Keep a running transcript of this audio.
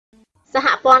សហ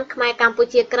ព័ន្ធខ្មែរកម្ពុ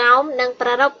ជាក្រោមនឹងប្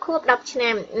រារព្ធខួប10ឆ្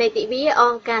នាំនៃទិវាអ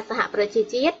ង្គការសហប្រជា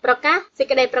ជាតិប្រកាសសេច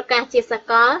ក្តីប្រកាសជាស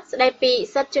កលស្តីពី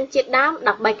សិទ្ធិជនជាតិដើម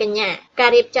13កញ្ញាការ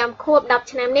រៀបចំខួប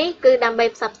10ឆ្នាំនេះគឺដើម្បី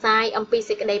ផ្សព្វផ្សាយអំពី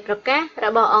សេចក្តីប្រកាសរ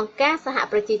បស់អង្គការសហ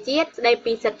ប្រជាជាតិស្តី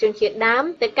ពីសិទ្ធិជនជាតិដើម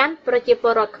ទៅកាន់ប្រជាព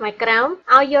លរដ្ឋខ្មែរក្រោម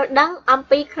ឲ្យយល់ដឹងអំ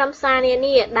ពីខ្លឹមសារនា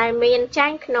នាដែលមានចែ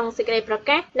ងក្នុងសេចក្តីប្រ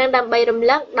កាសនិងដើម្បីរំ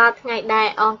លឹកដល់ថ្ងៃដែល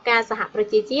អង្គការសហប្រ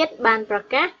ជាជាតិបានប្រ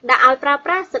កាសដាក់ឲ្យប្រើ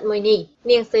ប្រាស់សិទ្ធិមួយនេះ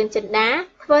នាងសឿនចិន្តា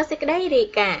ធ្វើសេចក្តីរាយ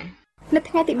ការណ៍នៅ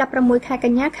ថ្ងៃទី16ខែក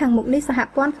ញ្ញាខាងមុខនេះសហ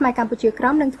ព័ន្ធខ្មែរកម្ពុជាក្រោ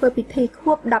មនឹងធ្វើពិធី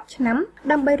ខួប10ឆ្នាំ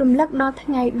ដើម្បីរំលឹកដល់ថ្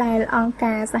ងៃដែលអង្គ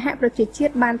ការសហប្រជាជា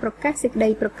តិបានប្រកាសសេចក្តី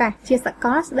ប្រកាសជាសក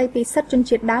លស្តីពីសិទ្ធិជន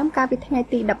ជាតិដើមកាលពីថ្ងៃ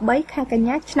ទី13ខែកញ្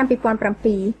ញាឆ្នាំ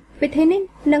2007ពិធីនេះ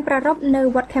នឹងប្រារព្ធនៅ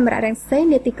វត្តខេមរៈរាំងសេ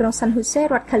នាទីក្រុងសាន់ហ៊ូសេរ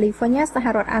ដ្ឋកាលីហ្វ័រញ៉ាសហ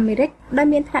រដ្ឋអាមេរិកដែល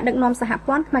មានថ្នាក់ដឹកនាំសហ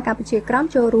ព័ន្ធខ្មែរកម្ពុជាក្រោម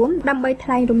ចូលរួមដើម្បីថ្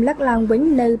លែងរំលឹកឡើងវិញ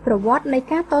នៅប្រវត្តិនៃ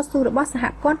ការតស៊ូរបស់សហ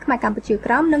ព័ន្ធខ្មែរកម្ពុជា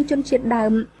ក្រោមនិងជនជាតិដើ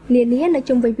មនានានៅ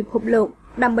ជុំវិញពិភពលោក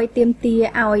ដើម្បីទាមទារ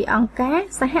ឲ្យអង្គការ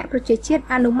សហប្រជាជាតិ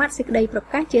អនុម័តសេចក្តីប្រ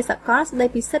កាសជាសកលស្តី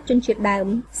ពីសិទ្ធិជនជាតិដើម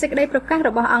សេចក្តីប្រកាសរ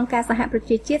បស់អង្គការសហប្រ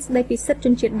ជាជាតិស្តីពីសិទ្ធិជ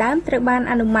នជាតិដើមត្រូវបាន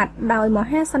អនុម័តដោយម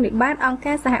ហាសន្និបាតអង្គ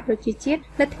ការសហប្រជាជាតិ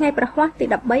នៅថ្ងៃប្រហ័សទី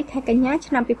13ខែកញ្ញា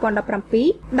ឆ្នាំ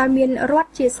2017ដោយមានរដ្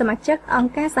ឋជាសមាជិកអង្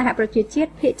គការសហប្រជាជា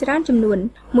តិភាគច្រើនចំនួន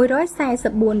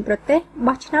144ប្រទេស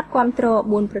បោះឆ្នោតគាំទ្រ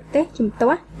4ប្រទេសជំ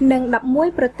ទាស់និង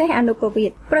11ប្រទេសអនុប្រវេស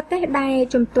ន៍ប្រទេសដែល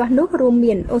ជំទាស់នោះរួម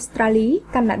មានអូស្ត្រាលី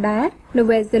កាណាដានូ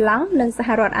វែលសេឡង់និងសហ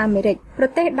រដ្ឋអាមេរិកប្រ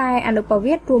ទេសដែលអនុប្រ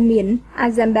វេសន៍រួមមានអា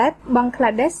ហ្សាំបាតបង់ក្លា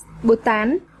ដេសប៊ូតាន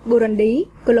ប៊ូរុនឌី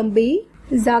កូឡុំប៊ី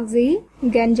ហ្សាហ្ស៊ី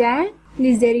ហ្គានយ៉ា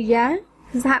នីហ្សេរីយ៉ា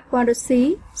សហព័ន្ធរុស្ស៊ី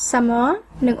សាម៉ា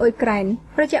និងអ៊ុយក្រែន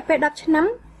រយៈពេល10ឆ្នាំ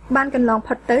បានកន្លង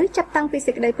ផុតទៅចាប់តាំងពី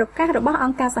សេចក្តីប្រកាសរបស់អ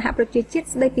ង្គការសហប្រជាជាតិ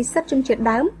ស្តីពីសិទ្ធិជនជាតិ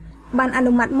ដើមបានអ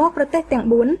នុម័តមកប្រទេសទាំង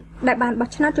4ដែលបានបោះ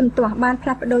ឆ្នោតជំទាស់បានផ្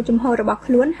លាស់ប្ដូរជំហររបស់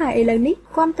ខ្លួនហើយឥឡូវនេះ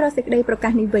គាំទ្រសេចក្តីប្រកា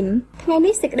សនេះវិញថ្ងៃ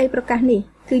នេះសេចក្តីប្រកាសនេះ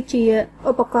គឺជា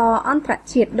ឧបករណ៍អន្តរ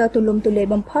ជាតិដ៏ទូលំទូលាយ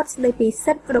បំផុតស្តីពី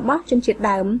សិទ្ធិរបស់ជនជាតិ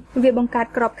ដើមវាបង្កើត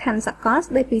ក្របខ័ណ្ឌសកល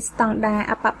ស្តីពីស្តង់ដារ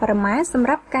អបបរមាសម្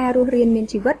រាប់ការរស់រានមាន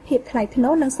ជីវិតភាពថ្លៃថ្នូ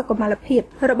រនិងសុខុមាលភាព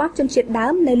របស់ជនជាតិដើ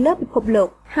មនៅលើពិភពលោក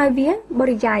ហើយវាប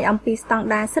រិយាយអំពីស្តង់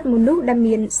ដារសិទ្ធិមនុស្សដែល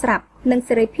មានស្រាប់និង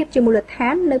សេរីភាពជាមូលដ្ឋា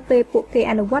ននៅពេលពួកគេ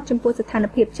អនុវត្តចំពោះស្ថាន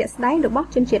ភាពជាក់ស្ដែងរបស់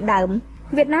ជនជាតិដើម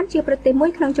វៀតណាមជាប្រទេសមួ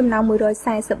យក្នុងចំណោម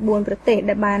144ប្រទេស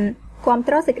ដែលបានគាំ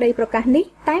ទ្រសេចក្តីប្រកាសនេះ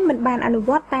តែមិនបានអនុវ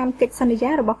ត្តតាមកិច្ចសន្យា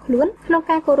របស់ខ្លួនក្នុង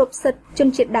ការគោរពសិទ្ធិជន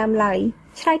ជាតិដើមឡើយ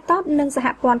ឆ្លើយតបនឹងសហ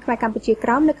ព័ន្ធខ្មែរកម្ពុជាក្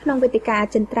រោមនៅក្នុងវេទិកាអ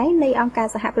ចិន្ត្រៃយ៍នៃអង្គការ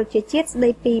សហប្រជាជាតិស្តី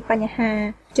ពីបញ្ហា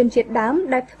ជនជាតិដើម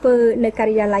ដែលធ្វើនៅកា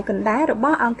រិយាល័យកណ្ដាលរប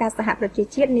ស់អង្គការសហប្រជា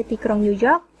ជាតិនៅទីក្រុងញូវ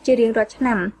យ៉កជារៀងរាល់ឆ្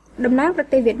នាំតំណាងប្រ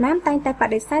ទេសវៀតណាមតែងតែប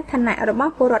ដិសេធឋានៈរប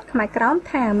ស់ពលរដ្ឋខ្មែរក្រោម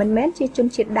ថាមិនមែនជាជន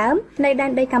ជាតិដើមនៃដែ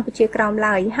នដីកម្ពុជាក្រោម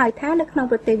ឡើយហើយថានៅក្នុង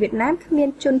ប្រទេសវៀតណាមគ្មាន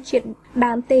ជនជាតិ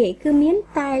ដើមទេគឺមាន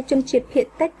តែជនជាតិភាគ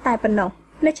តិចតែប៉ុណ្ណោះ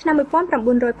នៅឆ្នាំ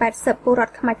1980ពលរ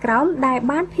ដ្ឋខ្មែរក្រោមដែល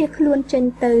បានភៀសខ្លួនចេញ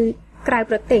ទៅក្រៅ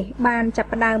ប្រទេសបានចាប់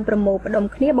ផ្ដើមប្រមូលផ្ដុំ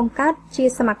គ្នាបង្កើតជា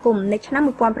សមាគមនៅឆ្នាំ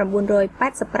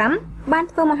1985បាន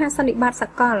ធ្វើមហាសន្និបាតស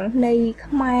កលនៃ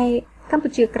ខ្មែរកម្ពុ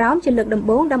ជាក្រោមជាលើកដំ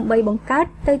បូងដើម្បីបង្កើត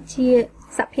ទៅជា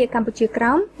សភាកម្ពុជាក្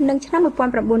រោមនិងឆ្នាំ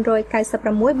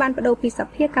1996បានបដូរពីស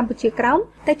ភាកម្ពុជាក្រោម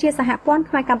ទៅជាសហព័ន្ធ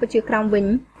ខ្មែរកម្ពុជាក្រោមវិញ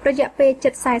រយៈពេលជិ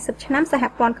ត40ឆ្នាំសហ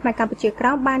ព័ន្ធខ្មែរកម្ពុជាក្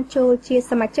រោមបានចូលជា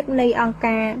សមាជិកនៃអង្គ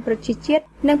ការប្រជាជាតិ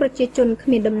និងប្រជាជនគ្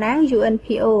មានតំណាង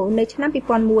UNPO នៅឆ្នាំ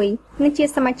2001និងជា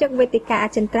សមាជិកវេទិកាអ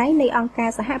ចិន្ត្រៃយ៍នៃអង្គការ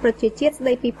សហប្រជាជាតិស្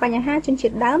តីពីបញ្ហាជនជា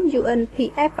តិដើម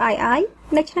UNPFII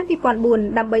នៅឆ្នាំ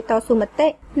2004ដើម្បីតស៊ូមតិ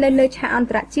នៅលើឆាកអន្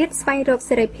តរជាតិស្វែងរក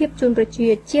សេរីភាពជូនប្រជា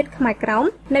ជាតិខ្មែរក្រោម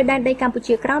នៅដែនដីកម្ពុ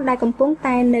ជាក្រោមដែលកំពុង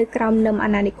តែនៅក្រោមនឹមអា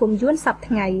ណានិគមយួនសព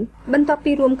ថ្ងៃបន្ទាប់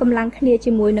ពីរួមកម្លាំងគ្នា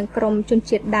ជាមួយនឹងក្រុមជន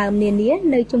ជាតិដើមនានា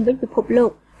នៅជុំវិញពិភពលោ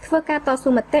កធ្វើការតស៊ូ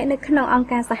មតិនៅក្នុងអង្គ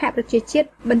ការសហប្រជាជាតិ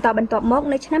បន្ទាប់មក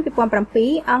នៅឆ្នាំ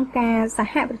2007អង្គការស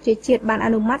ហប្រជាជាតិបានអ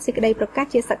នុម័តសេចក្តីប្រកាស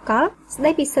ជាសកលស្តី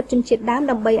ពីសិទ្ធិជនជាតិដើម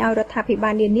ដើម្បីឲ្យរដ្ឋាភិបា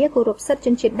លនានាគោរពសិទ្ធិជ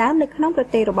នជាតិដើមនៅក្នុងប្រ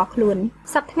ទេសរបស់ខ្លួន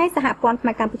សប្តាហ៍ថ្ងៃសហព័ន្ធខ្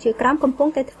មែរកម្ពុជាក្រោមកំពុង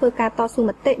តែធ្វើការតស៊ូម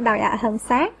តិដោយអហិង្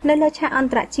សានៅលើឆាកអន្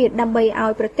តរជាតិដើម្បីឲ្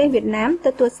យប្រទេសវៀតណាមទ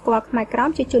ទួលស្គាល់ខ្មែរក្រោម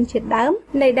ជាជនជាតិដើម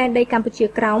នៃដែនដីកម្ពុជា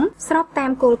ក្រោមស្របតា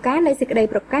មគោលការណ៍នៃសេចក្តី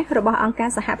ប្រកាសរបស់អង្គការ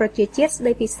សហប្រជាជាតិស្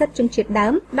តីពីសិទ្ធិជនជាតិដើ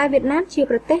មដែលវៀតណាមជា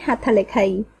ប្រទេសហត្ថលេខី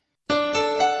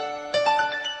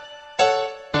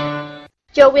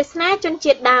ចូលវាសនាជន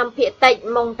ជាតិដើមភាគតិច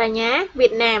ម៉ុងតាញ៉ាវៀ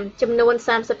តណាមចំនួន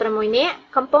36នាក់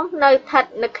កំពុងនៅស្ថិត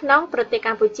នៅក្នុងប្រទេសក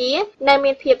ម្ពុជាដែល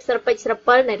មានភាពស្រពិចស្រ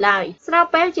ពិលនៅឡើយស្រប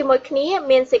ពេលជាមួយគ្នា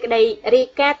មានសេចក្តីរាយ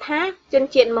ការណ៍ថាជន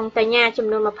ជាតិម៉ុងតាញ៉ាចំ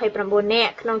នួន29នា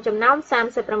ក់ក្នុងចំណោម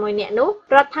36នាក់នោះ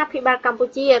រដ្ឋាភិបាលកម្ពុ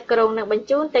ជាក្រុងនឹងបញ្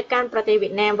ជូនទៅកាន់ប្រទេសវៀ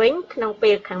តណាមវិញក្នុង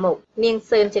ពេលខាងមុខនាង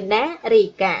សឿនចិន្តារាយ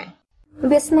ការណ៍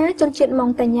វាសនាជនជាតិម៉ុង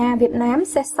តាញ៉ាវៀតណាម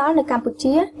សេសសល់នៅកម្ពុ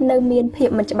ជានៅមានភាព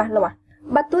មិនច្បាស់លាស់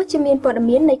បើទោះជាមានព័ត៌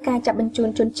មាននៃការចាប់បញ្ជូន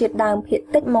ជនជាតិដើមភាគ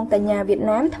តិចម៉ុងតាញ៉ាវៀត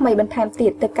ណាមថ្មីបន្ថែមទៀ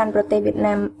តទៅកាន់ប្រទេសវៀត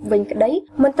ណាមវិញក្តី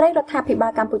មន្ត្រីរដ្ឋាភិបា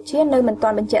លកម្ពុជានៅមិនទា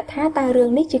ន់បញ្ជាក់ថាតើរឿង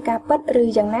នេះជាការពិតឬ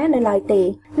យ៉ាងណានៅឡើយទេ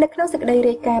នៅក្នុងសេចក្តី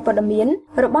រាយការណ៍ព័ត៌មាន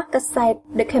របស់កាសែត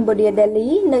The Cambodia Daily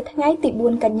នៅថ្ងៃទី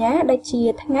4កញ្ញាដែលជា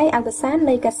ថ្ងៃអវសាន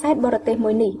នៃកាសែតបរទេស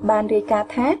មួយនេះបានរាយការណ៍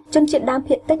ថាជនជាតិដើម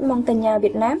ភាគតិចម៉ុងតាញ៉ាវៀ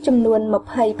តណាមចំនួន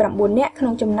29នាក់ក្នុ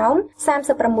ងចំណោម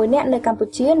36នាក់នៅកម្ពុ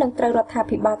ជានឹងត្រូវរដ្ឋា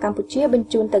ភិបាលកម្ពុជាបញ្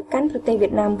ជូនទៅកាន់ប្រទេសវៀ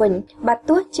តណាមវិញបើ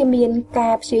ទោះជាមានកា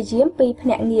រព្យាយាមពីភ្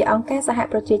នាក់ងារអង្គការសហ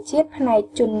ប្រជាជាតិផ្នែក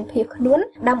ជនភៀសខ្លួន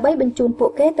ដើម្បីបញ្ជូនពួ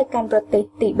កគេទៅកាន់ប្រទេស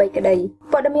ទី3ក្តី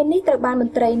ព័ត៌មាននេះត្រូវបានម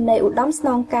ន្ត្រីនៃឧត្តមស្ន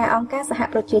ងការអង្គការសហ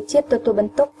ប្រជាជាតិទទួលប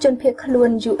ន្ទុកជនភៀសខ្លួន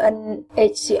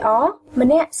UNHCR ម្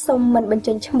នាក់សូមមិនបញ្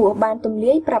ចេញឈ្មោះបានទម្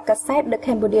លាយប្រាប់កាសែត The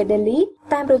Cambodia Daily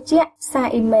តាមរយៈសារ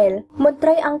អ៊ីមែលមន្ត្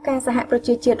រីអង្គការសហប្រ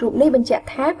ជាជាតិរូបនេះបញ្ជាក់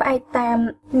ថាផ្អែកតាម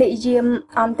និយាម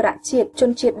អន្តរជាតិជ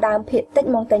នជាតិដើមភាគតិច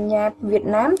ម៉ុងតាញ៉ាវៀត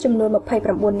ណាមចំនួន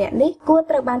29នាក់នេះគួរ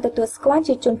ត្រូវបានទទួលស្គាល់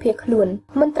ជាជនភៀសខ្លួន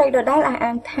មន្ត្រីដដែលអះ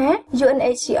អាងថា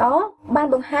UNHCR បាន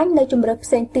បង្ហាញនៅជំរើសផ្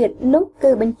សេងទៀតនោះ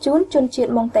គឺបញ្ជូនជនជា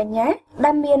តិម៉ុងតាញ៉ា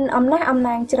ដែលមានអំណះអំ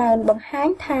ណាងច្រើនបង្ហាញ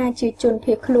ថាជាជន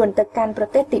ភៀសខ្លួនទៅកាន់ប្រ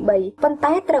ទេសទី3ប៉ុន្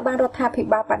តែត្រូវបានរដ្ឋាភិ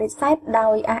បាលបដិសេធដោ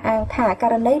យអះអាងថាក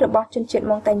រណីរបស់ជនជាតិ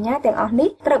ម៉ុងតាញ៉ាទាំងអស់នេះ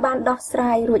ត្រូវបានដោះស្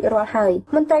រាយរួចរាល់ហើយ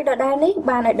មន្ត្រីដដែលនេះ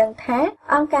បានឲ្យដឹងថា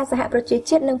អង្គការសហប្រជា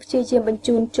ជាតិនឹងព្យាយាមបញ្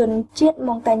ជូនជនជាតិ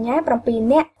ម៉ុងតាញ៉ា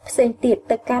7នាក់ផ្សេងទៀត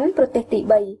ទៅកាន់ប្រទេសទី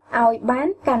3ឲ្យបាន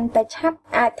កាន់តែឆាប់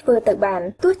អាចធ្វើទៅបាន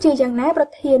ទោះជាយ៉ាងណាប្រ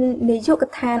ធាននាយក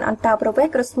ដ្ឋានអន្តរប្រវេស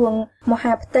ន៍ក្រសួងម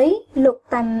ហាផ្ទៃលោក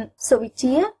តាន់សុវិ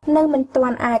ជានៅមិនទា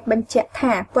ន់អាចបញ្ជាក់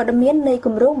ថាព័ត៌មាននៃគ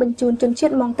ម្រោងបញ្ជូនជនជា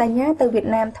តិម៉ុងតាញ៉ាទៅវៀត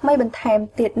ណាមថ្មីបន្ថែម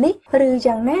ទៀតនេះឬ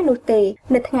យ៉ាងណានោះទេ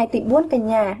នៅថ្ងៃទី4កញ្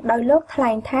ញាដោយលោកថ្លែ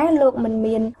ងថាលោកមិន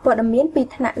មានព័ត៌មានពី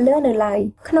ថ្នាក់លើនៅឡើយ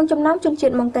ក្នុងចំណោមជនជា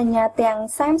តិម៉ុងតាញ៉ាទាំង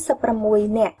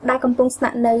36នាក់ដែលកំពុងស្នា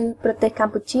ក់នៅប្រទេសក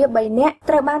ម្ពុជា3នាក់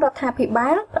ត្រូវបានរដ្ឋាភិបា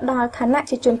លផ្ដល់ឋានៈ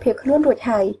ជាជនភៀសខ្លួនរួច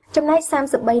ហើយចំណែក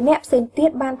33នាក់ផ្សេងទៀត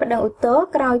បានប្តឹងឧទ្ធរណ៍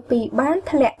ក្រោយពីបាន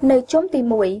ធ្លាក់នៅជុំទី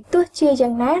1ទោះជាយ៉ា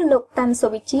ងណាលោកតាន់សុ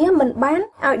វិជាមិនបាន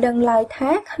ឲ្យដឹងឡើយ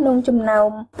ថាក្នុងចំណោម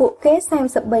ពួកគេ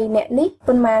33នាក់នេះ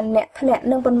ប៉ុន្មានអ្នកធ្លាក់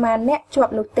និងប៉ុន្មានអ្នកជា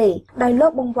ប់នោះទេដោយលោ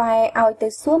កបង្វែរឲ្យទៅ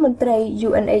សួរមន្ត្រី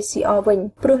UNHCR វិញ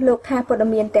ព្រោះលោកថាព័ត៌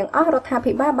មានទាំងអស់រដ្ឋា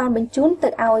ភិបាលបានបញ្ជូនទៅ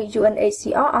ឲ្យ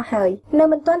UNHCR អស់ហើយនៅ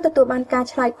មិនទាន់ទទួលបានការ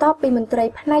ឆ្លើយតបពីមន្ត្រី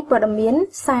ផ្នែកព័ត៌មាន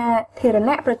សាធារ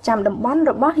ណៈប្រចាំតំបន់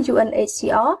របស់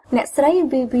UNHCR អ្នកស្រី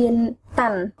Vivianតា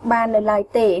ន់បាននៅឡើយ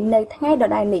ទេនៅថ្ងៃដ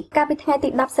ដែលនេះកាលពីថ្ងៃទី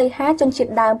10សីហាជនជា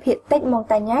តិដើមភាគតិចម៉ុង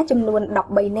តាញ៉ាចំនួន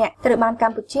13នាក់ត្រូវបានក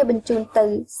ម្ពុជាបញ្ជូនទៅ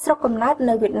ស្រុកកំណើត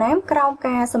នៅវៀតណាមក្រោម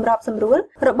ការសម្របសម្រួល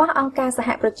របស់អង្គការសហ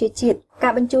ប្រជាជាតិកា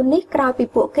របញ្ជូននេះក្រោយពី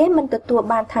ពួកគេមិនទទួល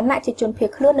បានឋានៈជាជនភៀស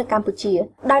ខ្លួននៅកម្ពុជា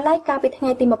ដោយឡែកកាលពីថ្ងៃ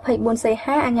ទី24សី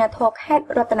ហាអាជ្ញាធរខេត្ត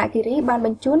រតនគិរីបានប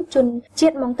ញ្ជូនជនជា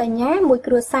តិម៉ុងតាញ៉ាមួយ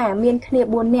គ្រួសារមានគ្នា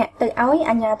4នាក់ទៅឲ្យ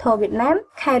អាជ្ញាធរវៀតណាម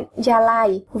ខេត្តយ៉ាឡាយ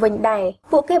វិញដែរ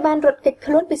ពួកគេបានរត់គេច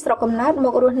ខ្លួនពីស្រុកកំណើតម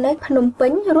ករស់នៅភ្នំពេ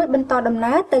ញរួចបន្តដំ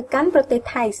ណើរទៅកាន់ប្រទេស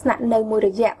ថៃស្នាក់នៅមួយរ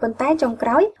យៈប៉ុន្តែចុងក្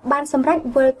រោយបានសម្រេច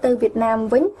វិលទៅវៀតណាម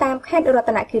វិញតាមខេត្តរត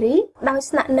នគិរីដោយ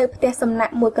ស្នាក់នៅផ្ទះសំណា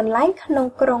ក់មួយកន្លែងក្នុង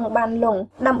ក្រុងបានលុង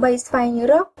ដើម្បីស្វែង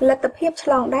រកលទ្ធភាពឆ្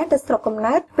លងដែនទៅស្រុកកំ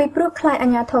ណើតពីព្រោះខ្លាចអា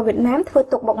ជ្ញាធរវៀតណាមធ្វើ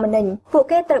ទុកបុកម្នេញពួក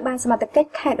គេត្រូវបានសមត្ថកិច្ច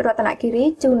ខេត្តរតនគិរី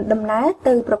ជូនដំណើរ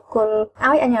ទៅប្រគល់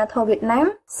ឲ្យអាជ្ញាធរវៀតណាម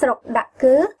ស្រុកដាក់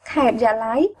គឺខេត្តយ៉ា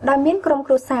ឡៃដោយមានក្រុម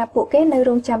គ្រួសារពួកគេនៅរ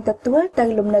ងចាំទទួលទៅ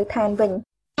លំនៅឋានវិញ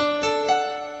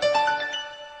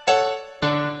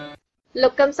លោ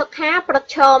កកឹមសុខាប្រ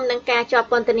ឈមនឹងការជាប់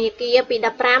ពន្ធនាគារពី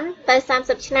15ទៅ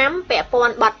30ឆ្នាំពាក់ព័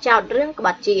ន្ធបទចោទរឿងក្ប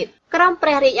ត់ជាតិក្រុមព្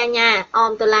រះរាជអាជ្ញាអ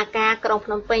មតុលាការក្រុង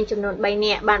ភ្នំពេញចំនួន3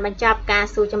នាក់បានបញ្ចប់ការ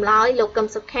សួរចម្លើយលោកកឹម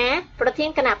សុខាប្រធាន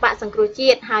គណៈបកសង្គ្រោះជា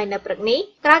តិហើយនៅព្រឹកនេះ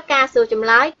ក្រោយការសួរចម្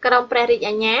លើយក្រុមព្រះរាជ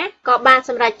អាជ្ញាក៏បានស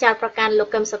ម្រេចចោទប្រកាន់លោក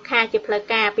កឹមសុខាជាផ្លូវ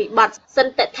ការពីបទស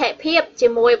ន្តិភាពជា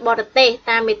មួយបរទេស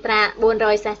តាមមាត្រា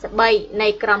443នៃ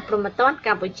ក្រមព្រហ្មទណ្ឌក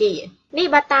ម្ពុជានេះ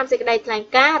បើតាមសេចក្តីថ្លែង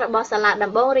ការណ៍របស់សាលា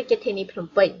ដំបងរាជធានីភ្នំ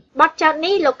ពេញបទចោទ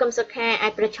នេះលោកកឹមសុខាអា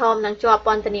ចប្រឈមនឹងជាប់ព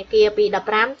ន្ធនាគារពី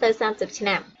15ទៅ30ឆ្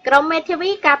នាំក្រុមមេធាវី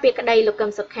ការពារក្តីលោកកឹ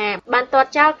មសុខាបានទាត់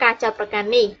ចោលការចោទប្រកាន់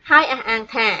នេះហើយអះអាង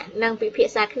ថានឹងពិភា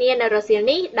ក្សាគ្នានៅរសៀល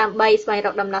នេះដើម្បីស្វែងរ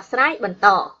កដំណោះស្រាយបន្ត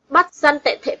បទសន្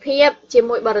តិភាពជា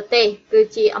មួយបរទេសគឺ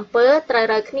ជាអំពើត្រូវ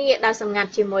រើគ្នាដោយសម្ងា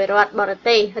ត់ជាមួយរដ្ឋបរ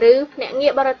ទេសឬភ្នាក់ងា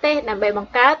របរទេសដើម្បីប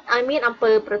ង្កើតឲ្យមានអំ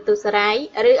ពើប្រទុសរាយ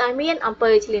ឬឲ្យមានអំ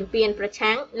ពើឈ្លានពានប្រ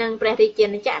ឆាំងនឹងព្រះរាជា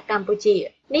ណាចក្រកម្ពុជា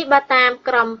នេះបើតាម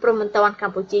ក្រមព្រហ្មទណ្ឌក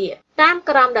ម្ពុជាតាម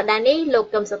ក្រមដដែលនេះលោក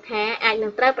កឹមសុខាអាចនឹ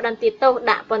ងត្រូវផ្តន្ទាទោស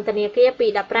ដាក់ពន្ធនាគារពី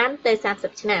15ទៅ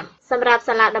30ឆ្នាំ សម្រាប់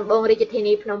សាលាដំបងរាជធា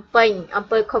នីភ្នំពេញអំ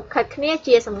ពើខົບខិតគ្នា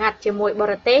ជាសម្ងាត់ជាមួយប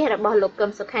រទេសរបស់លោកកឹ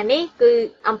មសុខានេះគឺ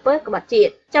អំពើក្បត់ជា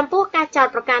តិចំពោះការចោទ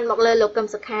ប្រកាន់មកលើលោកកឹម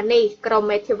សុខានេះក្រុម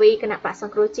មេធាវីគណៈបក្សស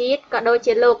ង្គ្រោះជាតិក៏ដូច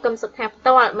ជាលោកកឹមសុខាផ្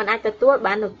ទាល់មិនអាចទទួល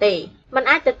បាននោះទេមិន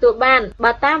អាចទទួលបាន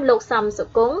បើតាមលោកសំសុ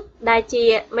គង្គដែលជា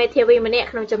មេធាវីម្នាក់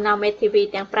ក្នុងចំណោមមេធាវី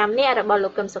ទាំង5នាក់របស់លោ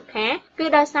កកឹមសុខាគឺ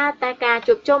ដោយសារតែការ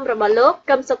ជួបជុំរបស់លោក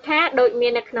កឹមសុខាដូចមា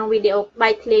ននៅក្នុងវីដេអូបែ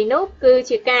កធ្លាយនោះគឺ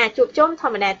ជាការជួបជុំធ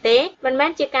ម្មតាទេមិនមែ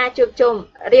នជាការជួបជុំ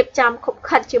រៀបចំខុប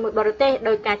ខិតជាមួយបរទេស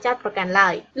ដោយការចោទប្រកាន់ឡើ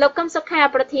យលោកកឹមសុខា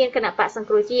ប្រធានគណៈបក្សសង្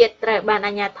គ្រោះជាតិត្រូវបាន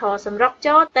អាជ្ញាធរសម្រុក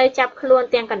ចូលទៅចាប់ខ្លួន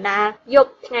ទាំងកណ្ដាលយ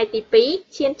ប់ថ្ងៃទី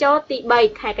2ឈានចូលទី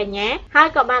3ខែកញ្ញាហើយ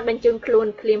ក៏បានបញ្ជូនខ្លួន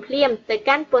ភ្លាមៗទៅ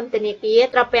កាន់ពន្ធនាគារ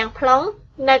ត្រពាំង plong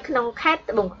នៅក្នុងខេត្ត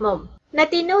ត្បូងឃ្មុំនៅ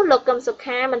ទីនោះលោកកឹមសុ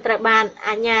ខាមិនត្រូវបាន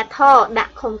អាជ្ញាធរដា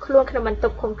ក់ឃុំខ្លួនក្នុងបន្ទ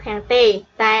ប់ឃុំឃាំងទេ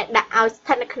តែដាក់ឲ្យស្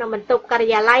ថិតនៅក្នុងបន្ទប់ការិ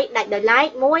យាល័យដាច់ដោយឡែក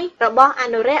មួយរបស់អ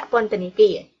នុរិយពន្ធនា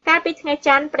គារកាលពីថ្ងៃ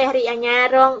ច័ន្ទព្រះរាជអាជ្ញា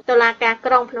រងតុលាការ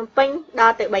ក្រុងភ្នំពេញដ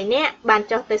ល់ទៅ3នាក់បាន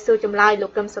ចុះទៅសួរចម្លើយលោ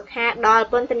កកឹមសុខាដល់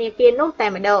ពន្ធនាគារនោះតែ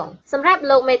ម្ដងសម្រាប់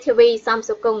លោកមេធាវីសំ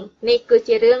សុគង្គនេះគឺ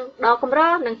ជារឿងដ៏កម្រ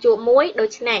នឹងជួបមួយដូ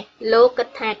ច្នេះលោកគិត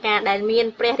ថាការដែលមាន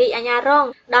ព្រះរាជអាជ្ញារង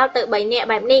ដល់ទៅ3នាក់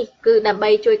បែបនេះគឺដើម្បី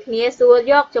ជួយគ្នាសួរ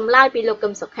យកចម្លើយពីលោកកឹ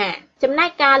មសុខាចំណែក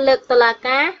ការលើកតុលា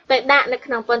ការទៅដាក់នៅ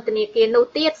ក្នុងពន្ធនាគារនោះ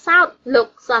ទៀតសោតលោក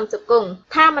សំសុគង្គ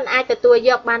ថាมันអាចទទួល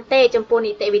យកបានទេចំពោះ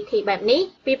នីតិវិធីបែបនេះ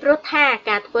ពីព្រោះថា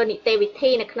ការធ្វើនីតិវិធី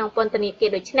នៅក្នុងពន្ធនាគារ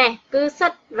ដូចនេះគឺសិ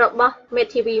ទ្ធិរបស់មេ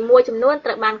ធាវីមួយចំនួនត្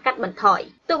រូវបានកាត់បន្ថយ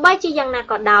ទោះបីជាយ៉ាងណា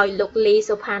ក៏ដោយលោកលី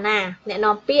សុផាណាអ្នក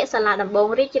នាំពាក្យសាលាដំបង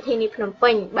រាជធានីភ្នំ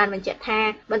ពេញបានបញ្ជាក់ថា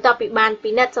បន្ទាប់ពីបាន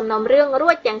ពិនិត្យសំណុំរឿងរួ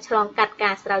ចទាំងឆ្លងកាត់កា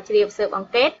រស្រាវជ្រាវស៊ើបអ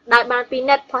ង្កេតដោយបានពិ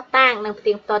និត្យភស្តុតាងនិងផ្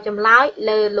ទៀងផ្ទាត់ចម្លើយ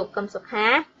លើលោកកឹមសុខា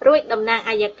រួចតំណាង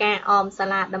អัยការអមសា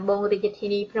លាដំបងរាជធា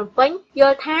នីភ្នំពេញយ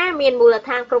ល់ថាមានមូលដ្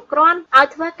ឋានគ្រប់គ្រាន់ឲ្យ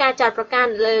ធ្វើការចោទប្រកា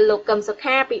ន់លើលោកកឹមសុ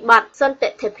ខាពីបទសន្តិ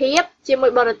ភាពជាមួ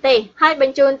យបរទេសហើយប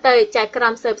ញ្ជូនទៅចៅក្រ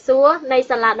មស៊ើបសួរនៃ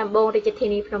សាលាដំបងរាជធា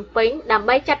នីភ្នំពេញដើម្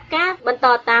បីចាត់ការបន្ត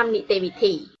តាមនីតិវិ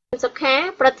ធីសុខា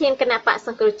ប្រធានគណៈបក្សស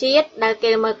ង្គ្រោះជាតិដែល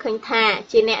គេមើលឃើញថា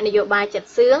ជាអ្នកនយោបាយចិត្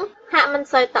តសឿងហាក់មិន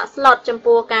សូវតក់ស្លុតចំ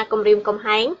ពោះការគំរាមកំ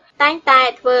ហែងតែងតែ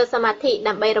ធ្វើសមាធិ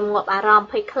ដើម្បីរងាប់អារម្មណ៍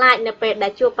ភ័យខ្លាចនៅពេលដែ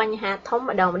លជួបបញ្ហាធំ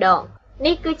ម្ដង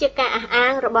នេះគឺជាការអះអា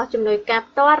ងរបស់ជំនួយការ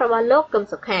ផ្ទាល់របស់លោកកឹម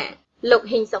សុខាលោក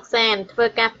ហ៊ីងសុកសានធ្វើ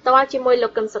ការផ្ទាល់ជាមួយលោ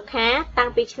កកឹមសុខាតាំង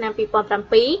ពីឆ្នាំ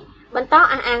2007បន្ត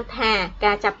អះអាងថា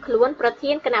ការចាប់ខ្លួនប្រ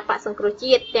ធានគណៈបក្សសង្គ្រោះ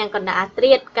ជាតិទាំងកណ្ដាលត្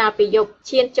រៀតកាលពីយប់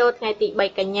ឈានចូលថ្ងៃទី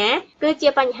3កញ្ញាគឺជា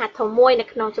បញ្ហាធំមួយនៅ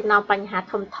ក្នុងចំណោមបញ្ហា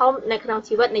ធំនៅក្នុង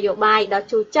ជីវិតនយោបាយដ៏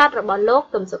ជូរចត់របស់លោក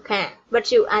កឹមសុខាវិ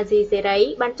ទ្យុអាស៊ីសេរី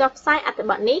បានចុះផ្សាយអត្ថ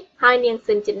បទនេះហើយនាង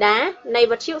ស៊ិនចិន្តានៃ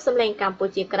វិទ្យុសំឡេងកម្ពុ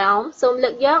ជាក្រោមសូមលើ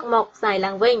កយកមកផ្សាយ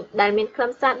ឡើងវិញដែលមានខ្លឹ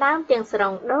មសារដើមទាំងស្រុ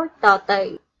ងដូចត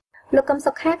ទៅលោកកឹម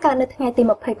សុខាកើតនៅថ្ងៃទី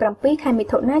27ខែមិ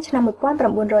ថុនាឆ្នាំ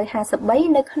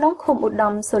1953នៅក្នុងឃុំឧត្ត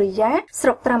មសូរិយាស្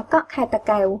រុកត្រាំកក់ខេត្តតា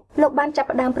កែវលោកបានចាប់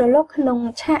ផ្ដើមប្រឡូកក្នុង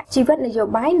ឆាកជីវិតនយោ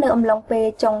បាយនៅអំឡុងពេល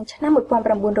ចុងឆ្នាំ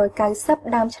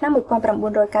1990ដើមឆ្នាំ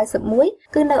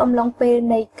1991គឺនៅអំឡុងពេល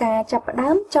នៃការចាប់ផ្ដើ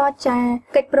មចរចា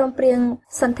កិច្ចព្រមព្រៀង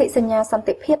សន្ធិសញ្ញាសន្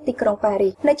តិភាពទីក្រុងប៉ារី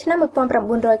សនៅឆ្នាំ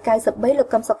1993លោក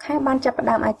កឹមសុខាបានចាប់ផ្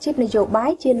ដើមអាជីពនយោបា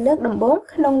យជាលើកដំបូង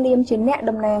ក្នុងនាមជាអ្នក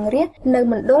តំណាងរាស្ត្រនៅ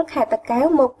មណ្ឌលខេត្តតាកែវ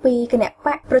មកពីគណៈប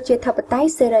កប្រជាធិបតេយ្យ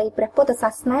សេរីព្រះពុទ្ធសា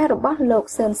សនារបស់លោក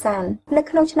សឿនសាននៅ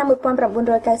ក្នុងឆ្នាំ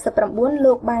1999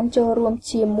លោកបានចូលរួម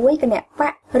ជាមួយគណៈប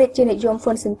ករាជានិយមហ្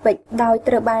វុនស៊ិនពេជ្រដោយ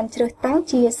ត្រូវបានជ្រើសតាំង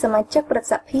ជាសមាជិកព្រឹទ្ធ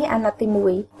សភាអាណត្តិទី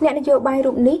1អ្នកនយោបាយ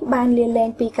រូបនេះបានលាលែង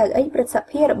ពីកៅអីព្រឹទ្ធស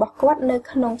ភារបស់គាត់នៅ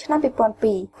ក្នុងឆ្នាំ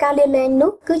2002ការលាលែង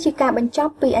នោះគឺជាការបញ្ច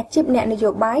ប់ពីអាជីពអ្នកនយោ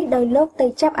បាយដោយលោកទៅ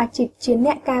ចាប់អាជីពជា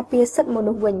អ្នកការពារសិទ្ធិម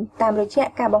នុស្សវិញតាមរយៈ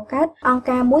ការបង្កើតអង្គ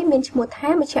ការមួយមានឈ្មោះថា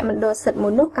មជ្ឈមណ្ឌលសិទ្ធិម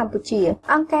នុស្សកម្ពុជា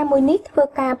អង្គការមួយនេះធ្វើ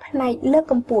ការផ្នែកលើក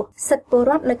កម្ពស់សិទ្ធិពល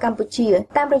រដ្ឋនៅកម្ពុជា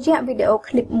តាមរយៈវីដេអូ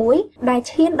ឃ្លីបមួយដែល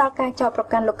ឈានដល់ការចោទប្រ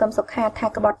កាន់លោកកឹមសុខាថា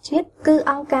ក្បត់ជាតិគឺ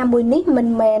អង្គការមួយនេះមិន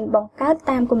មែនបង្កើត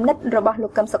តាមគំនិតរបស់លោ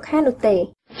កកឹមសុខានោះទេ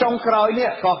ចុងក្រោយនេះ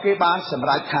ក៏គេបានសម្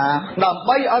រេចថាដើម្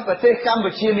បីឲ្យប្រទេសកម្ពុ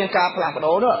ជាមានការផ្លាស់ប្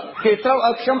ដូរនោះគេត្រូវ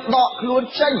ឲ្យខ្ញុំដកខ្លួន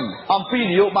ចេញអំពីន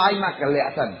យោបាយមកកលៈ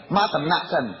សិនមកតំណាក់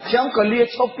សិនខ្ញុំក៏លា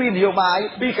ឈប់ពីនយោបាយ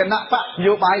ពីគណៈបកន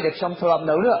យោបាយដែលខ្ញុំធ្លាប់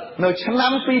នៅឆ្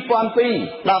នាំ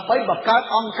2002ដើម្បីបង្កើត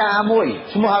អង្គការមួយ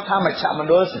ឈ្មោះថាមជ្ឈមណ្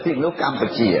ឌលសិទ្ធិមនុស្សកម្ពុ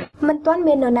ជាមិនទាន់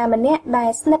មាននរណាម្នាក់ដែល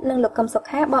ស្និទ្ធនឹងលោកកឹមសុ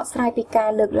ខាបកស្រាយពីការ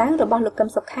លើកឡើងរបស់លោកកឹម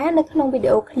សុខានៅក្នុងវីដេ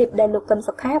អូឃ្លីបដែលលោកកឹម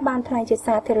សុខាបានថ្លែងជា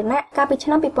សាធារណៈកាលពីឆ្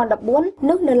នាំ2014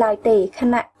នោះនៅ នៅឡើយទេខ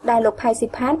ណៈដែលលោកផៃស៊ី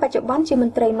ផានបច្ចុប្បន្នជាម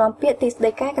ន្ត្រីនាំពាក្យទីស្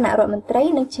តីការគណៈរដ្ឋមន្ត្រី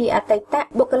និងជាអតីត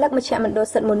បុគ្គលិកមជ្ឈមណ្ឌល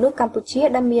សិទ្ធិមនុស្សកម្ពុជា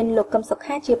ដែលមានលោកកឹមសុ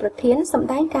ខាជាប្រធានសម្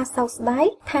ដែងការសោកស្ដាយ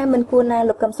ថាមិនគួរណា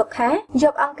លោកកឹមសុខាយ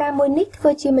កអង្គការមួយនេះធ្វើ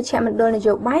ជាមជ្ឈមណ្ឌលន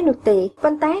យោបាយនោះទេ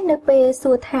ប៉ុន្តែនៅពេល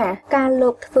សួរថាការលោ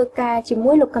កធ្វើការជា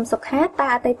មួយលោកកឹមសុខាតើ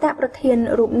អតីតប្រធាន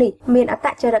រូបនេះមានអត្ត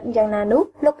ចរិតយ៉ាងណានោះ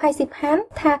លោកផៃស៊ីផាន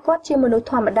ថាគាត់ជាមនុស្ស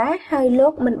ធម្មតាហើយលោ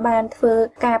កមិនបានធ្វើ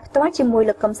ការផ្ទាល់ជាមួយ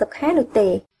លោកកឹមសុខានោះទេ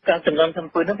ការចំនួនសំ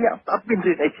ពើនោះវាអត់មាន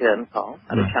រឿងអីច្រើនផង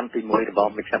អនុឆ្នាំទី1រប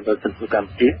ស់មជ្ឈមណ្ឌលសិទ្ធិកម្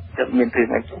ពុជាគឺមានរឿង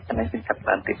អីហ្នឹងខ្ញុំចាប់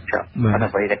បានទីចប់អត់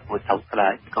អ្វីដែលគួរសោកស្ដា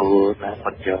យគួរណា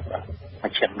គាត់យកម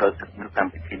ជ្ឈមណ្ឌលសិទ្ធិក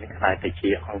ម្ពុជានេះខ្លាយទៅជា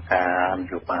អង្គការន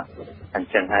យោបាយអញ្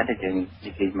ចឹងហើយដែលយើង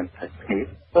និយាយមិនត្រូវគ្នា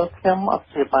ព្រោះខ្ញុំអត់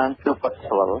ជាបានជួបគាត់ស្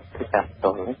គាល់គឺការផ្ទា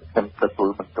ល់ខ្ញុំទទួល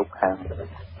បន្ទុកខាង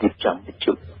ទីចំវិទ្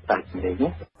យុតែ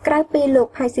នេះក្រៅពីលោក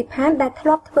ផៃស៊ីផានដែលធ្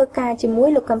លាប់ធ្វើការជាមួយ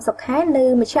លោកកឹមសុខានៅ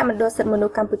មជ្ឈមណ្ឌលសិទ្ធិមនុ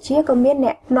ស្សកម្ពុជាក៏មាន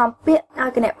អ្នកនាំពាក្យឲ្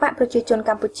យគណៈបកប្រជាជន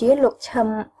កម្ពុជាលោកឈឹម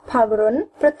ផលវរុន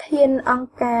ប្រធានអង្គ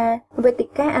ការវេទិ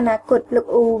កាអនាគតលោក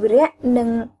អ៊ូវិរៈនិង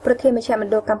ប្រធានមជ្ឈម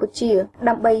ណ្ឌលកម្ពុជា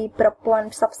ដើម្បីប្រព័ន្ធ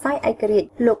ផ្សព្វផ្សាយឯករាជ្យ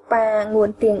លោកប៉ាងួន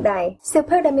ទៀងដែរសៀវ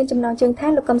ភៅដែលមានចំណងជើងថា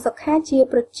លោកកឹមសុខាជា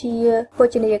ប្រជាពល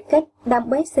នីយកិច្ចដើម្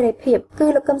បីសេរីភាពគឺ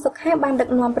លោកកឹមសុខាបានដឹក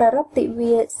នាំប្រារព្ធទិ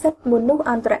វាសិទ្ធិមនុស្ស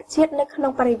អន្តរជាតិនៅក្នុ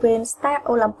ងបរិវេណស្តា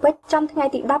អូឡ ពេចចំថ្ងៃ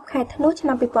ទី10ខែធ្នូឆ្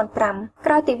នាំ2005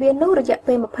ក្រោយទិវានោះរយៈ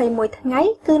ពេល21ថ្ងៃ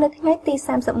គឺនៅថ្ងៃទី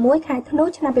31ខែធ្នូ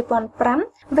ឆ្នាំ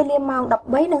2005វេលាម៉ោង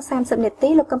 13:30 នាទី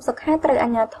លោកកឹមសុខាត្រូវអា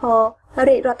ជ្ញាធរ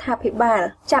រាជរដ្ឋាភិបាល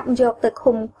ចាប់យកទៅ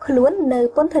ឃុំខ្លួននៅ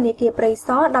ពន្ធនាគារព្រៃស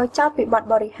រដោយចោទពីបទ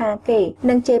បរិហាគេ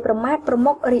និងជេរប្រមាថប្រ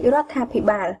មុខរាជរដ្ឋាភិ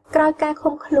បាលក្រោយការ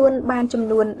ឃុំខ្លួនបានចំ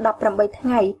នួន18ថ្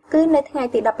ងៃគឺនៅថ្ងៃ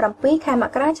ទី17ខែម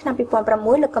ករាឆ្នាំ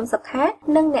2006លោកកឹមសុខា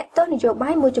និងអ្នកទោសនយោ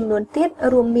បាយមួយចំនួនទៀត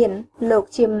រួមមានលោក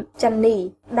ជាមចាន់នី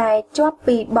ដែលជាប់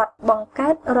ពីបទបង្កើ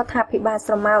តរដ្ឋាភិបាល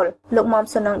ស្រមោលលោកមុំ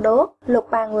សុនងដូលោក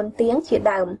ប៉ាងួនទៀងជា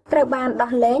ដើមត្រូវបាន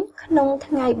ដោះលែងក្នុង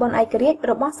ថ្ងៃបុណ្យឯករាជ្យ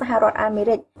របស់សហរដ្ឋអាមេ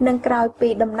រិកនិងក្រោយពី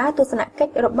ដំណើរទស្សនកិច្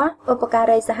ចរបស់ឧបកា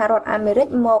រីសហរដ្ឋអាមេរិក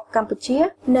មកកម្ពុជា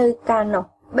នៅកាលនោះ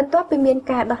បន្ទាប់ពីមាន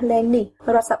ការដោះលែងនេះ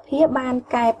រដ្ឋសភាបាន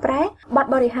កែប្រែបទ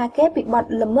បរិហាកេពីបទ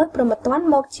ល្មើសព្រហ្មទណ្ឌ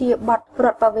មកជាបទរ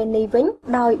ដ្ឋបវេនីវិញ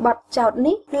ដោយបទចោទ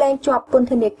នេះលែងជាប់ពន្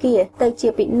ធនាគារទៅជា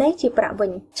ពិន័យជាប្រាក់វិ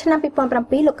ញឆ្នាំ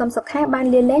2007លោកកឹមសុខាបាន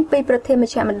លាលែងពីប្រធានម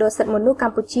ជ្ឈមណ្ឌលសិទ្ធិមនុស្សក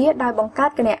ម្ពុជាដោយបង្កើត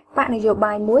គណៈបកនយោ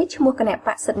បាយមួយឈ្មោះគណៈប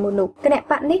កសិទ្ធិមនុស្សគណៈ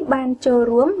បកនេះបានចូល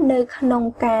រួមនៅក្នុង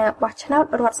ការបោះឆ្នោត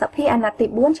រដ្ឋសភាអាណត្តិទី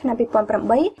4ឆ្នាំ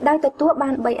2008ដោយទទួលបា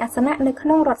ន3អាសនៈនៅក្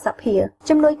នុងរដ្ឋសភា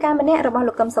ជំនួយការម្នាក់របស់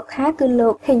លោកកឹមសុខាគឺលោ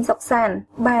កហេងសុកសាន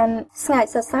បានស្ងើច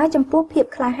សរសើរចំពោះភាព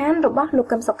ក្លាហានរបស់លោក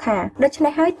កឹមសុខាដូច្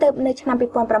នេះហើយទើបនៅឆ្នាំ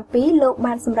2007លោក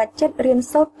បានសម្រេចចិត្តរៀន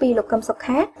សូត្រពីលោកកឹមសុ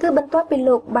ខាគឺបន្ទាប់ពី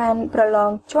លោកបានប្រឡ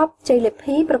ងជាប់ជ័យលា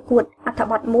ភីប្រកួតអត្ថ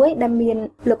បទមួយដែលមាន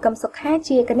លោកកឹមសុខា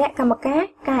ជាគណៈកម្មការ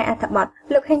កែអត្ថបទ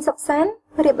លោកហេងសុកសាន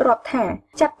រៀបរាប់ថា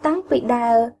ចាប់តាំងពីដើ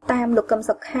រតាមលោកកឹម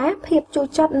សុខាភាពជូរ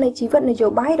ចត់នៃជីវិតនយោ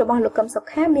បាយរបស់លោកកឹមសុ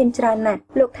ខាមានច្រើនណាស់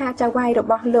លោកថាចៅហ្វាយរ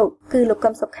បស់លោកគឺលោកកឹ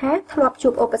មសុខាធ្លាប់ជួ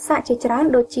បឧបសគ្គជាច្រើន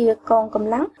ដូចជាកងកម្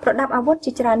លាំងប្រដាប់អាវុធ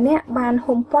ជាច្រើនអ្នកបាន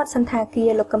ហុំព័ទ្ធសន្តាគារ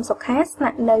លោកកឹមសុខាស្នា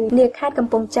ក់នៅនាខេត្តកំ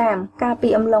ពង់ចាមកាលពី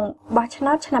អំឡុងបោះឆ្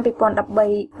នោតឆ្នាំ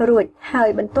2013រួចហើយ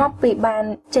បន្ទាប់ពីបាន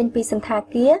ចេញពីសន្តា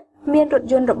គារមានរថ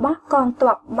យន្តរបស់កង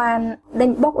ទ័ពបានដេ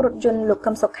ញបុករថយន្តលោក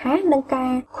កឹមសុខានិងកា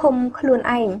រឃុំខ្លួន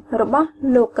ឯងរបស់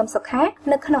លោកកឹមសុខា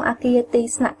នៅក្នុងអគារទី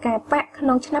ស្នាក់ការបកក្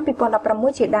នុងឆ្នាំ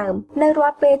2016ជាដើមនៅរា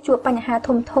ល់ពេលជួបបញ្ហា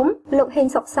ធំៗលោកហេង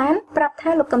សុកសានប្រាប់ថា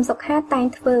លោកកឹមសុខាតែង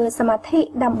ធ្វើសមាធិ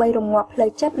ដើម្បីរងាប់ផ្លូ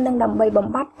វចិត្តនិងដើម្បីបំ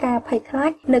បត្តិការភ័យខ្លា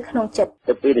ចនៅក្នុងចិត្ត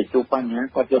ទៅពេលដែលជួបបញ្ហា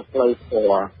គាត់យកផ្លូវធ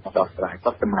ម៌មកដោះស្រាយ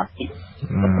គាត់សមាធិ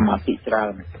ច្រើ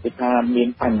នគឺថាមាន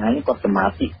បញ្ហាគាត់សមា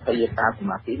ធិហើយការស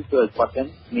មាធិជួយឲ្យគាត់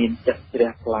មានចិត្តជ្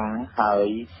រះថ្លាហើយ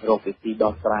រកវិធី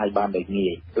ដោះស្រាយបានដោយងា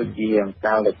យដូចជា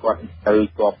កាលដែលគាត់ទៅ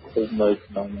ជាប់ឃុំនៅ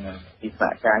ក្នុងទីស្នា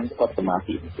ក់ការគាត់សមា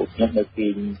ធិពុកញ៉ាំនៅទី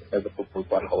ទៅពុក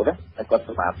គាត់រហូតហើយគាត់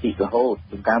សមាធិរហូត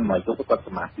ជាការមកយកគាត់ស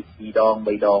មាធិ2ដង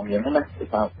3ដងអញ្ចឹងណាគឺ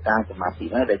ថាការសមាធិ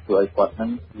ហ្នឹងដែលជួយឲ្យគាត់ហ្នឹ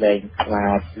ងលែងខ្លា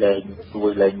ចលែងជួយ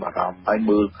លែងបារម្ភហើយ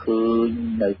មើលឃើញ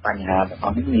នៅបញ្ហាទាំងអ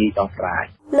ស់នេះងាយដោះស្រាយ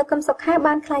លោកកឹមសុខា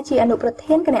បានក្លាយជាអនុប្រ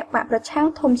ធានគណៈបកប្រឆាំង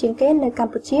ធំជាងគេនៅក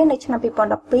ម្ពុជានៅឆ្នាំ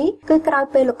2012គឺក្រោយ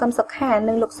ពេលលោកកឹមសុខា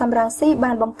និងលោកសំរងស៊ី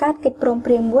បានបង្កើតកិច្ចព្រម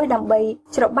ព្រៀងមួយដើម្បី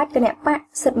ច្របាច់គណៈបក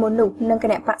សិទ្ធិមនុស្សនិងគ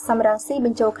ណៈបកសំរងស៊ីប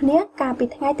ញ្ចូលគ្នាកាលពី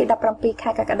ថ្ងៃទី17ខែ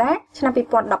កក្កដាឆ្នាំ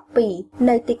2012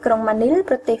នៅទីក្រុងម៉ានីល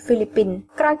ប្រទេសហ្វីលីពីន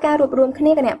ក្រោយការរួបរวมគ្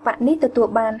នាគណៈបកនេះទទួល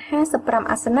បាន55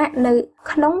អាសនៈនៅ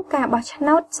ក្នុងការបោះឆ្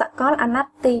នោតសកលអាណត្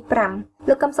តិទី5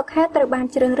 លោកកឹមសុខាត្រូវបាន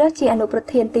ជ្រើសរើសជាអនុប្រ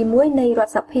ធានទី1នៃរដ្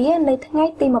ឋសភានៅថ្ងៃ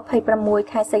ទី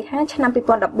26ខែសីហាឆ្នាំ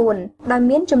2014ដោយ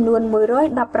មានចំនួន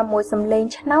116សំឡេង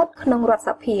ឆ្នោតក្នុងរដ្ឋស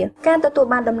ភាការទទួល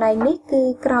បានតំណែងនេះគឺ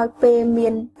ក្រោយពេលមា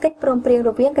នកិច្ចព្រមព្រៀងរ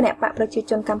វាងគណៈបកប្រជា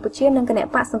ជនកម្ពុជានិងគណៈ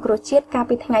បកសង្គ្រោះជាតិកាល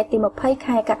ពីថ្ងៃទី20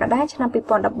ខែកក្កដាឆ្នាំ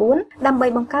2014ដើម្បី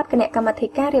បង្កើតគណៈកម្មាធិ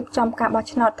ការរៀបចំការបោះ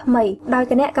ឆ្នោតថ្មីដោយ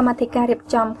គណៈកម្មាធិការរៀប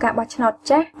ចំការបោះឆ្នោត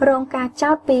ចាស់រងការ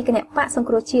ចោទពីគណៈបកសង្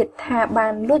គ្រោះជាតិថាបា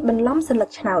នលួចបន្លំសន្លឹក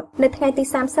ឆ្នោតនៅថ្ងៃទី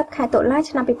30ខែតុលា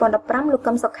ឆ្នាំ2015លោក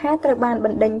កឹមសុខាត្រូវបានប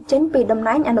ណ្ដេញចេញពីតំ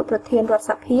ណែងអនុប្រធានរដ្ឋ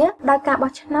សភាដោយការ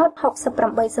បោះឆ្នោត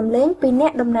68សំឡេងពីអ្ន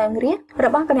កតំណាងរាស្ត្ររ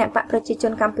បស់គណៈបកប្រជាជ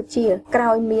នកម្ពុជាក្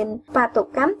រោយមានបាតុ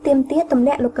កម្មទាមទារទម្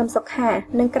លាក់លោកកឹមសុខា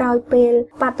និងក្រោយពេល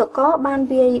បាតុករបាន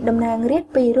វាយតំណាងរាស្ត្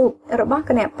រ2រូបរបស់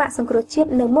គណៈបកសង្គ្រោះជាតិ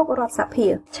នៅមុខរដ្ឋសភា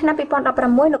ឆ្នាំ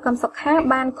2016លោកកឹមសុខា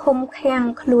បានឃុំឃាំង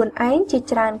ខ្លួនឯងជា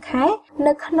ច្រើនខែ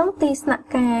នៅក្នុងទីស្នាក់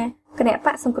ការគណៈប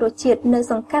កសង្គ្រោះជាតិនៅ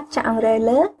សង្កាត់ចាក់អង្រែ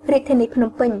លើរាជធានីភ្នំ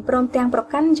ពេញព្រមទាំងប្រ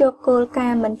កាន់យកគោលកា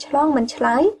រណ៍មិនឆ្លងមិនឆ្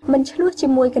លើយមិនឆ្លោះជា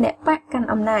មួយគណៈបកកាន់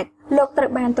អំណាចលោកត្រូ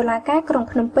វបានតុលាការក្រុង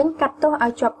ភ្នំពេញកាត់ទោសឲ្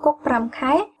យជាប់គុក5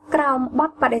ខែក្រោមប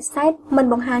ទបដិសេធមិន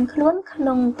បង្ហាញខ្លួនក្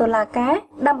នុងតុលាការ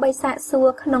ដើម្បីសាកសួរ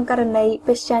ក្នុងករណី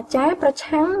បេសកចារប្រ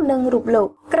ឆាំងនឹងរូបលោក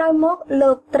ក្រោយមក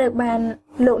លោកត្រូវបាន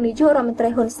លោកនាយករដ្ឋមន្ត្រី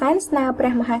ហ៊ុនសែនស្នើព្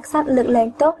រះមហាក្សត្រលើកលែង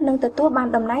ទោសនិងទទួលបាន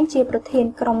តំណែងជាប្រធាន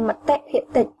ក្រុមមតិភាគ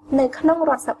តិចនៅក្នុង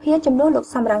រដ្ឋសភាជំនួសលោក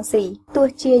សំរងស៊ីទោះ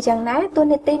ជាយ៉ាងណាតួ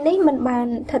នាទីនេះមិនបាន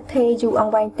ថិតថេរយូរអ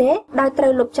ង្វែងទេដោយត្រូ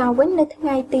វលុបចោលវិញនៅថ្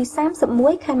ងៃទី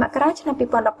31ខែមករាឆ្នាំ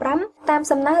2015តាម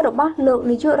សំណើរបស់លោក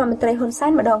នាយករដ្ឋមន្ត្រីហ៊ុនសែ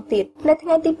នម្ដងទៀតនៅថ្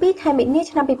ងៃទី2ខែមិនិនា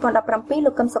ឆ្នាំ2017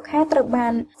លោកកឹមសុខាត្រូវបា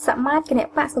នសមាជគណៈ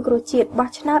បកសង្គ្រោះជាតិបោះ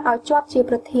ឆ្នោតឲ្យជាប់ជា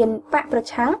ប្រធានបកប្រ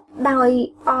ឆាំងដោយ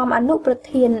អមអនុប្រ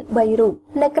ធាន3រូប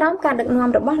នៅក្រោមការដឹកនាំ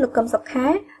របស់លោកកឹមសុខា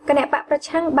គណៈបកប្រ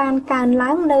ឆាំងបានកើន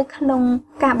ឡើងនៅក្នុង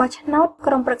ការបោះឆ្នោត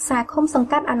ក្រុមប្រឹក្សាឃុំសង្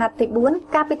កាត់អាណត្តិទី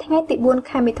4កាលពីថ្ងៃទី4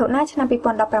ខែមិថុនាឆ្នាំ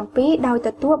2017ដោយទ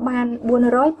ទួលបាន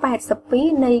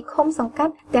482នៃឃុំសង្កា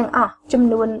ត់ទាំងអស់ចំ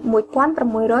នួន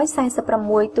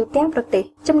1646ទូទាំងប្រទេស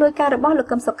ជំនួយការរបស់លោក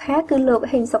កឹមសុខាគឺលោក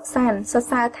ហេងសុកសានសរ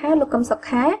សើរថាលោកកឹមសុ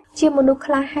ខាជាមនុស្ស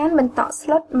ក្លាហានមិនតក់ស្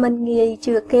លុតមិនងាយ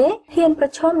ជឿគេហ៊ានប្រ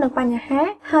ឈមនឹងបញ្ហា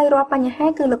ហើយរាល់បញ្ហា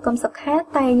គឺលោកកឹមសុខា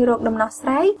តែងរកដំណោះស្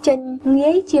រាយចេញ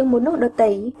ងាយជាងមនុស្សដ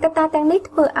ទៃកត្តាទាំងនេះ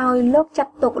ធ្វើឲ្យលោកចា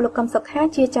ត់ទុកលោកកឹមសុខា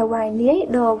ជាចៅហ្វាយនាយ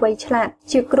ដ៏វៃឆ្លាត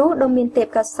ជាគ្រូដ៏មានទេព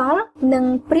កោសល្យនិង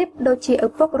ប្រៀបដូចជាឪ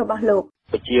ពុករបស់លោក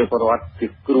ប្រជាពលរដ្ឋជា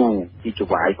គ្រូជាចៅ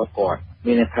ហ្វាយរបស់គាត់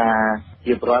មានន័យថា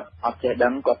ជាពលរដ្ឋអត់ចេះដឹ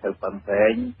ងគាត់ត្រូវពឹងផ្អែ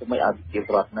កដើម្បីឲ្យប្រជាព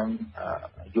លរដ្ឋនឹង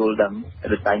យល់ដឹង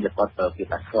ដោយតែគាត់ទៅពី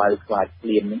ថាខ្លាចភ្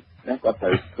លាមនេះណាគាត់ត្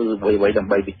រូវធ្វើអ្វីៗដើ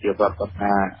ម្បីប្រជាពលរដ្ឋគាត់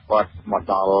ថាគាត់មក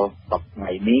ដល់10ថ្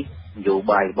ងៃនេះនយោ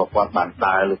បាយរបស់គាត់បាន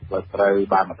ដើរលើផ្លូវត្រូវ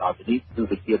បានមកដល់ទីនេះគឺ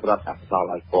ប្រជាពលរដ្ឋតាមផ្ដល់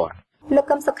ឲ្យគាត់លោក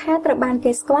កឹមសុខាត្រូវបាន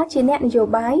គេស្គាល់ជាអ្នកនយោ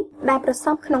បាយដែលប្រស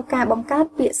ពក្នុងការបង្កើត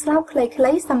ពាក្យស្លោកខ្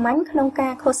លីៗសាមញ្ញក្នុងកា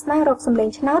រឃោសនារកសម្លេង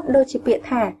ឆ្នោតដូចជាពាក្យ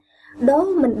ថាដូរ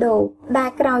មិនដូរដែល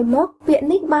ក្រោយមកពាក្យ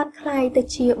នេះបានคล้ายទៅ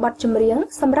ជាបទចម្រៀង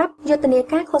សម្រាប់យុទ្ធនា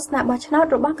ការឃោសនាបោះឆ្នោត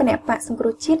របស់គណៈបកសង្គ្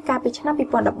រោះជាតិកាលពីឆ្នាំ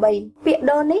2013ពាក្យ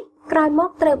ដូរនេះក្រោយមក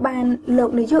ត្រូវបានលោក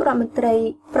នាយករដ្ឋមន្ត្រី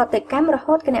ប្រតិកម្មរ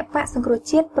ហូតគណៈបកសង្គ្រោះ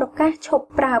ជាតិប្រកាសឈប់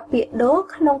ប្រើពាក្យដូរ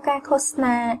ក្នុងការឃោស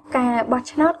នាការបោះ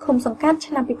ឆ្នោតឃុំសង្កាត់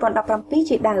ឆ្នាំ2017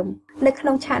ជាដើមនៅក្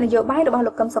នុងឆាកនយោបាយរបស់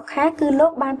លោកកឹមសុខាគឺលោ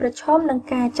កបានប្រឈមនឹង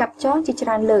ការចាប់ចងជាច្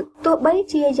រើនលើកទោះបី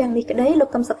ជាយ៉ាងនេះក្តីលោក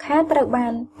កឹមសុខាត្រូវបា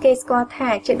នគេស្គាល់ថា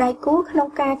ជាដៃគូក្នុង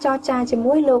ការចរចាជា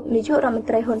មួយលោកនាយករដ្ឋមន្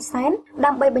ត្រីហ៊ុនសែន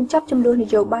ដើម្បីបញ្ចប់ជម្លោះន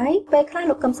យោបាយពេលខ្លះ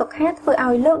លោកកឹមសុខាធ្វើ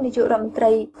ឲ្យលោកនាយករដ្ឋមន្ត្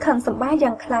រីខឹងសម្បា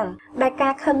យ៉ាងខ្លាំងដែលកា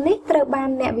រខឹងនេះត្រូវបាន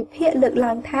អ្នកវិភាគលើក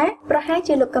ឡើងថាប្រហែល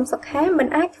ជាលោកកឹមសុខាមិន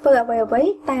អាចធ្វើអ្វី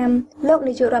ៗតាមលោក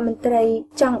នាយករដ្ឋមន្ត្រី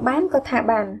ចង់បានក៏ថា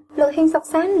បានលោកហ៊ីងសុក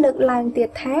សានលើកឡើងទៀត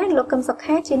ថាលោកកឹមសុ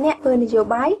ខាជាអ្នកធ្វើនយោ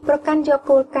បាយប្រកាន់យក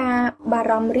គោលការណ៍បា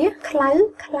រម្ភរាជខ្លៅ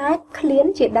ខ្លាចឃ្លាន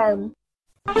ជាដើម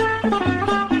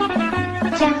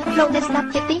ចា៎លោកអ្នកស្ដាប់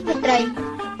ជាទីមេត្រី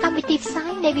កម្មវិធីផ្សា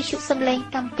យនៃវិទ្យុសំឡេង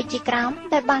កម្ពុជាក្រោម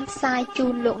ដែលបានផ្សាយជូ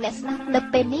នលោកអ្នកស្ដាប់នៅ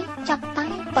ពេលនេះចាប់តែ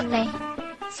ប៉ុណ្ណេះ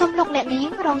សូមលោកអ្នកនាង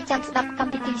រងចាំស្ដាប់កម្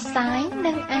មវិធីផ្សាយ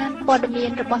និងអានព័ត៌មា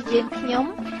នរបស់យើងខ្ញុំ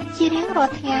ជារៀងរា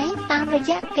ល់ថ្ងៃតាមរ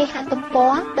យៈគេហទំព័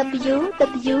រ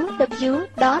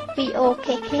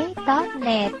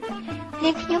www.vokk.net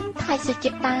នាងខ្ញុំថៃសុចិ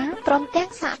តាព្រមទាំង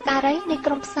សហការីនៃ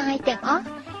ក្រុមផ្សាយទាំងអស់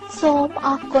សូមអ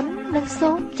រគុណនិងសូ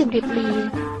មជម្រាបលា